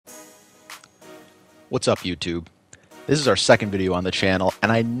What's up, YouTube? This is our second video on the channel,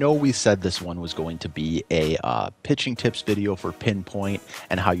 and I know we said this one was going to be a pitching tips video for Pinpoint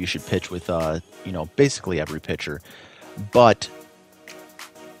and how you should pitch with, basically every pitcher. But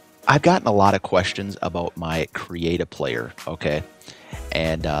I've gotten a lot of questions about my Create a Player, okay?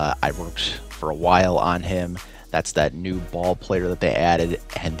 And I worked for a while on him. That's that new ball player that they added,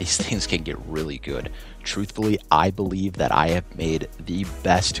 and these things can get really good. Truthfully, I believe that I have made the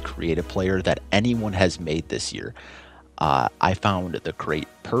best creative player that anyone has made this year. I found the great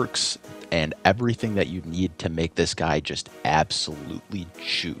perks and everything that you need to make this guy just absolutely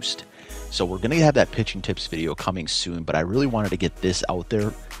juiced. So we're going to have that pitching tips video coming soon, but I really wanted to get this out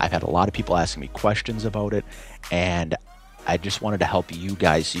there. I've had a lot of people asking me questions about it, and I just wanted to help you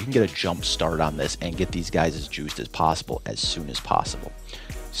guys so you can get a jump start on this and get these guys as juiced as possible as soon as possible.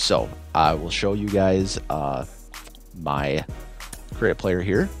 So I will show you guys my create a player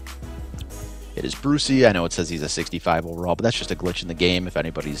here. It is Brucey. I know it says he's a 65 overall, but that's just a glitch in the game. If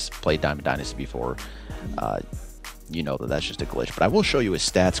anybody's played Diamond Dynasty before, you know that that's just a glitch. But I will show you his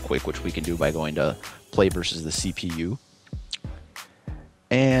stats quick, which we can do by going to play versus the CPU.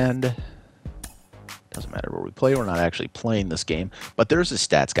 And doesn't matter where we play. We're not actually playing this game. But there's his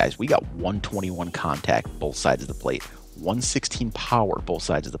stats, guys. We got 121 contact both sides of the plate. 116 power both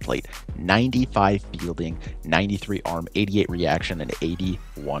sides of the plate, 95 fielding, 93 arm, 88 reaction, and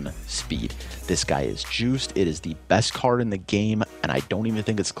 81 speed. This guy is juiced. It is the best card in the game, and I don't even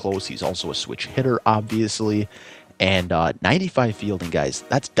think it's close. He's also a switch hitter, obviously. And 95 fielding, guys.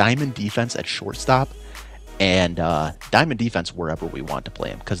 That's diamond defense at shortstop, and diamond defense wherever we want to play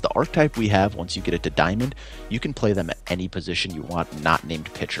him. Because the archetype we have, once you get it to diamond, you can play them at any position you want, not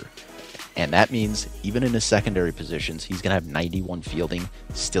named pitcher. And that means even in his secondary positions, he's going to have 91 fielding,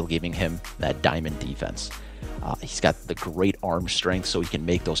 still giving him that diamond defense. He's got the great arm strength, so he can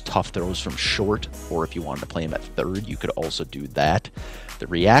make those tough throws from short, or if you wanted to play him at third, you could also do that. The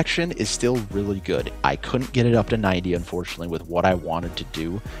reaction is still really good. I couldn't get it up to 90, unfortunately, with what I wanted to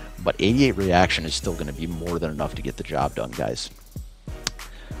do, but 88 reaction is still going to be more than enough to get the job done, guys.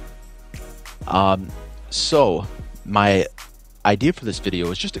 So my idea for this video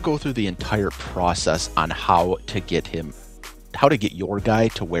is just to go through the entire process on how to get your guy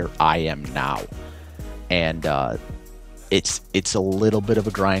to where I am now. And it's a little bit of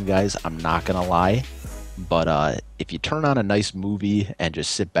a grind, guys, I'm not gonna lie, but if you turn on a nice movie and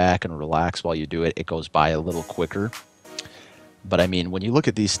just sit back and relax while you do it, it goes by a little quicker. But I mean, when you look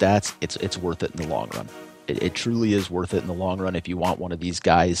at these stats, it's worth it in the long run. It truly is worth it in the long run. If you want one of these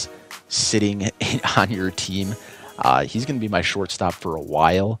guys sitting on your team, he's going to be my shortstop for a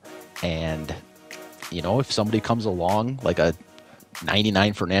while, and you know, if somebody comes along like a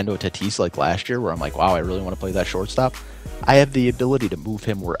 99 Fernando Tatis like last year, where I'm like, wow, I really want to play that shortstop, I have the ability to move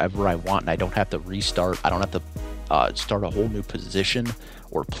him wherever I want, and I don't have to restart. I don't have to start a whole new position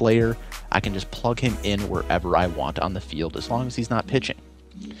or player. I can just plug him in wherever I want on the field as long as he's not pitching.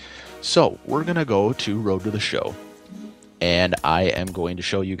 So we're going to go to Road to the Show, and I am going to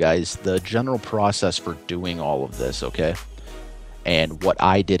show you guys the general process for doing all of this, okay? And what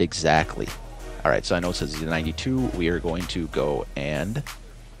I did exactly. All right, so I know it says he's a 92. We are going to go and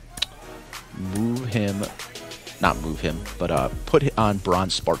move him, not move him, but put on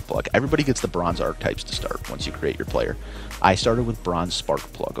Bronze Spark Plug. Everybody gets the bronze archetypes to start once you create your player. I started with Bronze Spark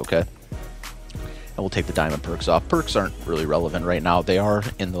Plug, okay? And we'll take the diamond perks off. Perks aren't really relevant right now. They are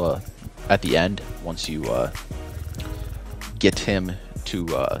at the end once you get him to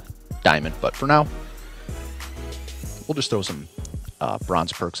diamond, but for now we'll just throw some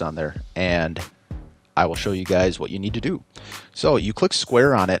bronze perks on there, and I will show you guys what you need to do. So you click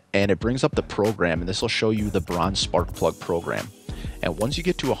square on it and it brings up the program, and this will show you the Bronze Spark Plug program. And once you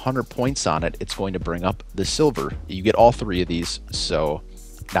get to 100 points on it, it's going to bring up the silver. You get all three of these, so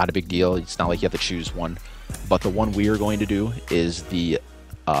not a big deal. It's not like you have to choose one, but the one we are going to do is the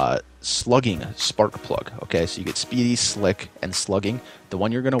slugging spark plug. Okay, so you get speedy, slick, and slugging. The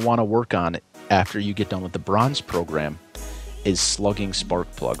one you're going to want to work on after you get done with the bronze program is slugging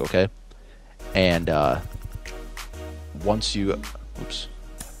spark plug. Okay, and once you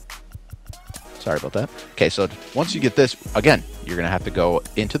sorry about that. Okay, so once you get this, again, you're going to have to go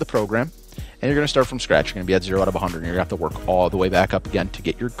into the program, and you're going to start from scratch. You're going to be at 0 out of 100, and you're going to have to work all the way back up again to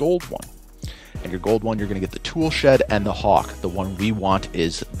get your gold one. And your gold one, you're going to get the tool shed and the hawk. The one we want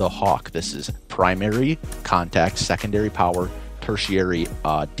is the hawk. This is primary contact, secondary power, tertiary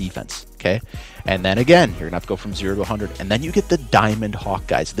defense. Okay, and then again, you're going to have to go from 0 to 100, and then you get the diamond hawk,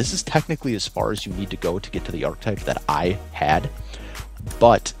 guys. This is technically as far as you need to go to get to the archetype that I had,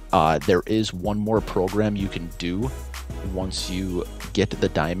 but there is one more program you can do once you get to the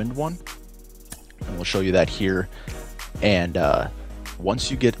diamond one. and we'll show you that here. And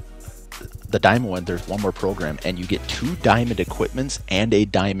once you get the diamond one, there's one more program, and you get 2 diamond equipments and a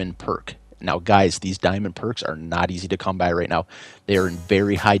diamond perk. Now, guys, these diamond perks are not easy to come by right now. They are in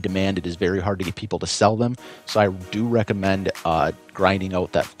very high demand. It is very hard to get people to sell them. So I do recommend grinding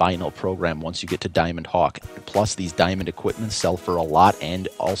out that final program once you get to Diamond Hawk. Plus, these diamond equipments sell for a lot. And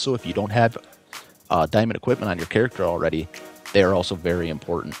also, if you don't have diamond equipment on your character already, they are also very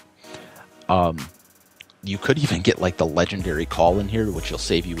important. You could even get like the legendary call in here, which will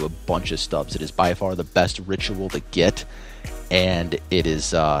save you a bunch of stubs. It is by far the best ritual to get, and it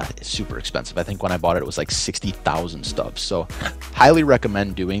is super expensive. I think when I bought it, it was like 60,000 stubs. So highly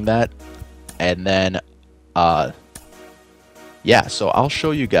recommend doing that. And then, yeah, so I'll show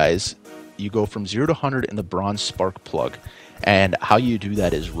you guys. You go from 0 to 100 in the bronze spark plug. And how you do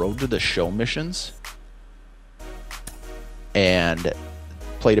that is road to the show missions and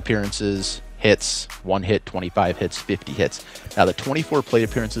plate appearances, hits, 1 hit, 25 hits, 50 hits. Now the 24 plate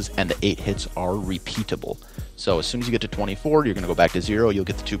appearances and the 8 hits are repeatable. So as soon as you get to 24, you're going to go back to 0, you'll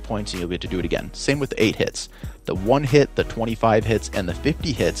get the 2 points, and you'll get to do it again. Same with the 8 hits. The 1 hit, the 25 hits, and the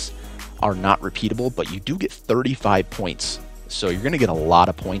 50 hits are not repeatable, but you do get 35 points. So you're going to get a lot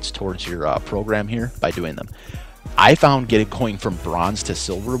of points towards your program here by doing them. I found going from bronze to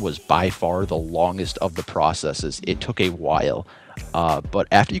silver was by far the longest of the processes. It took a while. But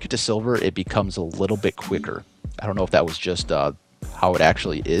after you get to silver, it becomes a little bit quicker. I don't know if that was just how it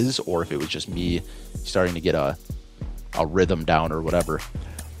actually is, or if it was just me starting to get a rhythm down or whatever.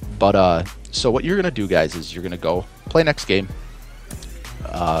 But so what you're going to do, guys, is you're going to go play next game.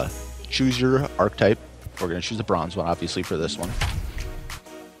 Choose your archetype. We're going to choose the bronze one, obviously, for this one.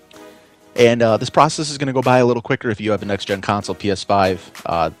 And this process is going to go by a little quicker if you have a next-gen console,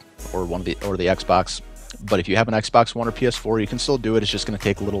 PS5, or the Xbox. But if you have an Xbox One or PS4, you can still do it. It's just going to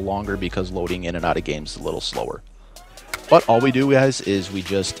take a little longer because loading in and out of games is a little slower. But all we do, guys, is we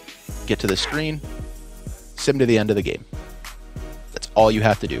just get to the screen, sim to the end of the game. That's all you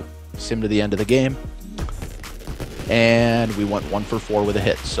have to do. Sim to the end of the game. And we went 1 for 4 with a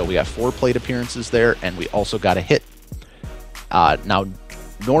hit. So we got 4 plate appearances there, and we also got a hit. Now,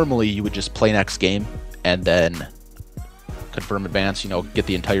 normally you would just play next game and then confirm advance, get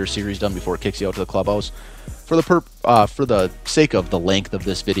the entire series done before it kicks you out to the clubhouse. For the sake of the length of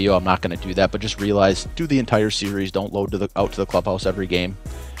this video, I'm not going to do that, but just realize, do the entire series. Don't load out to the clubhouse every game.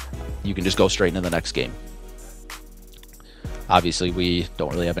 You can just go straight into the next game. Obviously, we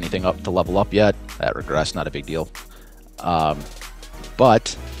don't really have anything up to level up yet. That regress, not a big deal.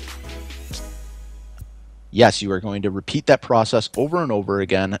 But yes, you are going to repeat that process over and over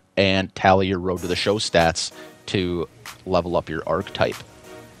again and tally your road to the show stats to level up your archetype.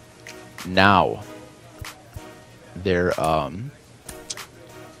 Now, there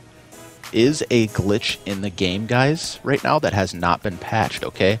is a glitch in the game, guys, right now that has not been patched,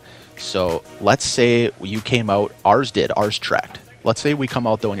 okay? So let's say you came out, ours tracked. Let's say we come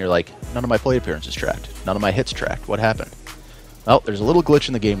out though and you're like, none of my play appearances tracked, none of my hits tracked. What happened? Well, there's a little glitch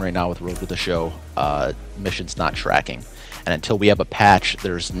in the game right now with Road to the Show. Missions not tracking. And until we have a patch,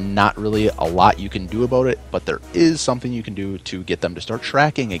 there's not really a lot you can do about it, but there is something you can do to get them to start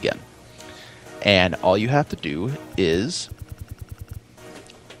tracking again. And all you have to do is,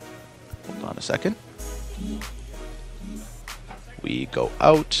 hold on a second, we go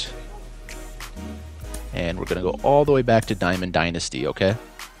out, and we're going to go all the way back to Diamond Dynasty, okay?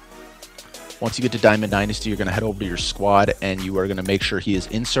 Once you get to Diamond Dynasty, you're going to head over to your squad, and you are going to make sure he is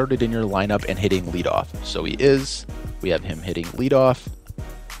inserted in your lineup and hitting leadoff. So he is. We have him hitting leadoff.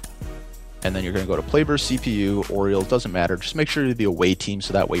 And then you're going to go to play versus CPU, Orioles, doesn't matter. Just make sure you're the away team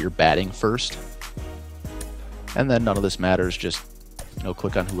so that way you're batting first. And then none of this matters. Just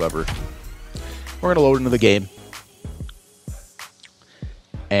click on whoever. We're going to load into the game.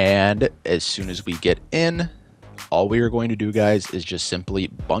 And as soon as we get in, all we are going to do, guys, is just simply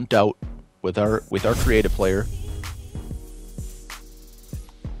bunt out with our creative player.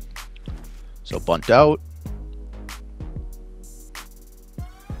 So bunt out.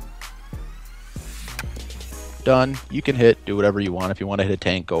 Done. You can hit, do whatever you want. If you want to hit a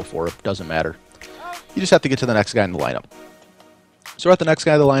tank, go for it. Doesn't matter. You just have to get to the next guy in the lineup. So we're at the next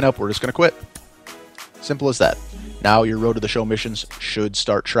guy in the lineup. We're just going to quit. Simple as that. Now your Road to the Show missions should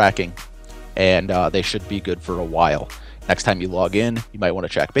start tracking, and they should be good for a while. Next time you log in, you might want to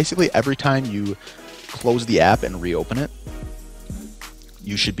check. Basically, every time you close the app and reopen it,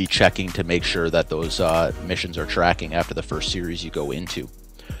 you should be checking to make sure that those missions are tracking after the first series you go into.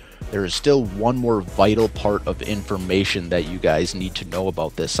 There is still one more vital part of information that you guys need to know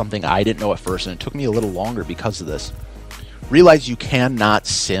about this, something I didn't know at first, and it took me a little longer because of this. Realize you cannot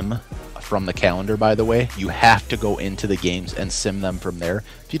sim from the calendar, by the way. You have to go into the games and sim them from there.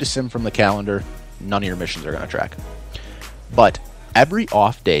 If you just sim from the calendar, none of your missions are going to track. But every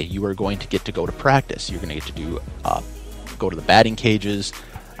off day, you are going to get to go to practice. You're going to get to do go to the batting cages.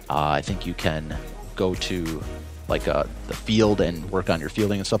 I think you can go to like the field and work on your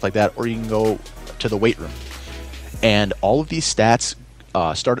fielding and stuff like that, or you can go to the weight room. And all of these stats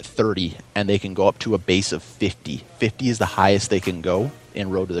start at 30, and they can go up to a base of 50. 50 is the highest they can go in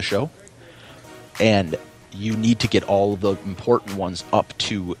Road to the Show. And you need to get all of the important ones up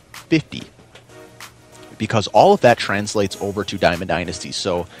to 50, because all of that translates over to Diamond Dynasty.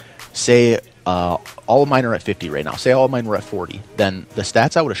 So say all of mine are at 50 right now. Say all of mine were at 40. Then the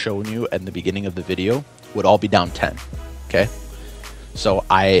stats I would have shown you at the beginning of the video would all be down 10. Okay? So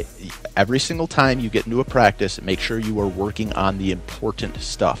every single time you get into a practice, make sure you are working on the important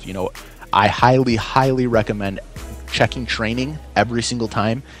stuff. You know, I highly, highly recommend checking training every single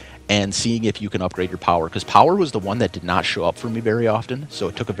time and seeing if you can upgrade your power, because power was the one that did not show up for me very often, so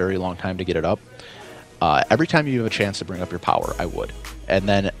it took a very long time to get it up. Every time you have a chance to bring up your power, I would. And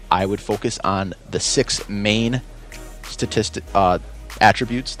then I would focus on the 6 main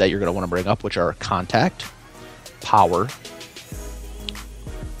attributes that you're going to want to bring up, which are contact, power,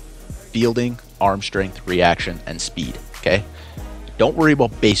 fielding, arm strength, reaction, and speed. Okay? Don't worry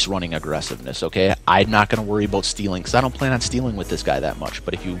about base running aggressiveness. Okay? I'm not going to worry about stealing, because I don't plan on stealing with this guy that much.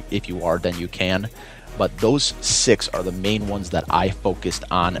 But if you are, then you can. But those 6 are the main ones that I focused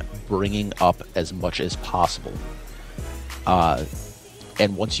on bringing up as much as possible.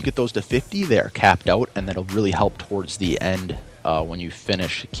 And once you get those to 50, they are capped out, and that'll really help towards the end when you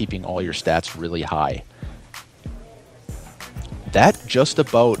finish keeping all your stats really high. That just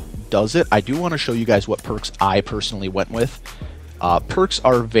about does it. I do want to show you guys what perks I personally went with. Perks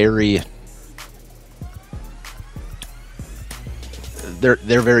are very...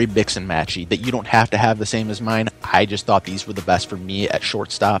 They're very mix and matchy, that you don't have to have the same as mine. I just thought these were the best for me at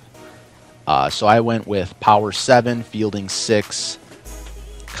shortstop. So I went with power 7, fielding 6,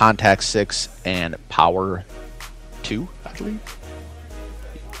 contact 6, and power 2, I believe.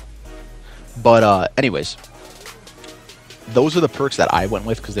 But anyways, those are the perks that I went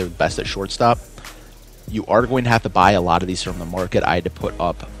with because they're the best at shortstop. You are going to have to buy a lot of these from the market. I had to put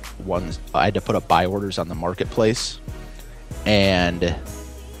up buy orders on the marketplace. And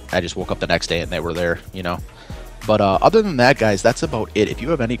I just woke up the next day and they were there, you know. But other than that, guys, that's about it. If you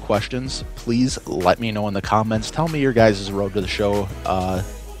have any questions, please let me know in the comments. Tell me your guys' Road to the Show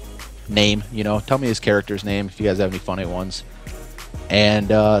name, you know. Tell me his character's name if you guys have any funny ones. And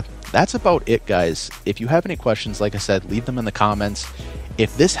that's about it, guys. If you have any questions, like I said, leave them in the comments.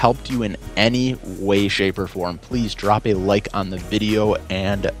 If this helped you in any way, shape, or form, please drop a like on the video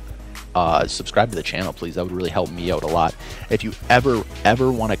and subscribe to the channel, please. That would really help me out a lot. If you ever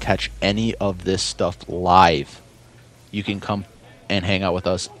want to catch any of this stuff live, you can come and hang out with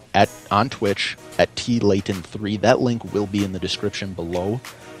us on Twitch at tlayton3. That link will be in the description below.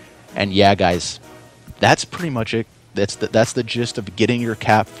 And yeah, guys, that's pretty much it. That's the gist of getting your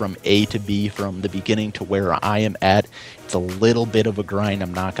cap from A to B, from the beginning to where I am at. It's a little bit of a grind,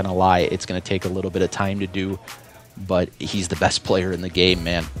 I'm not gonna lie. It's gonna take a little bit of time to do, but he's the best player in the game,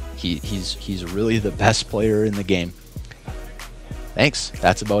 man. He's really the best player in the game. Thanks.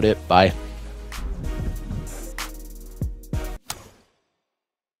 That's about it. Bye.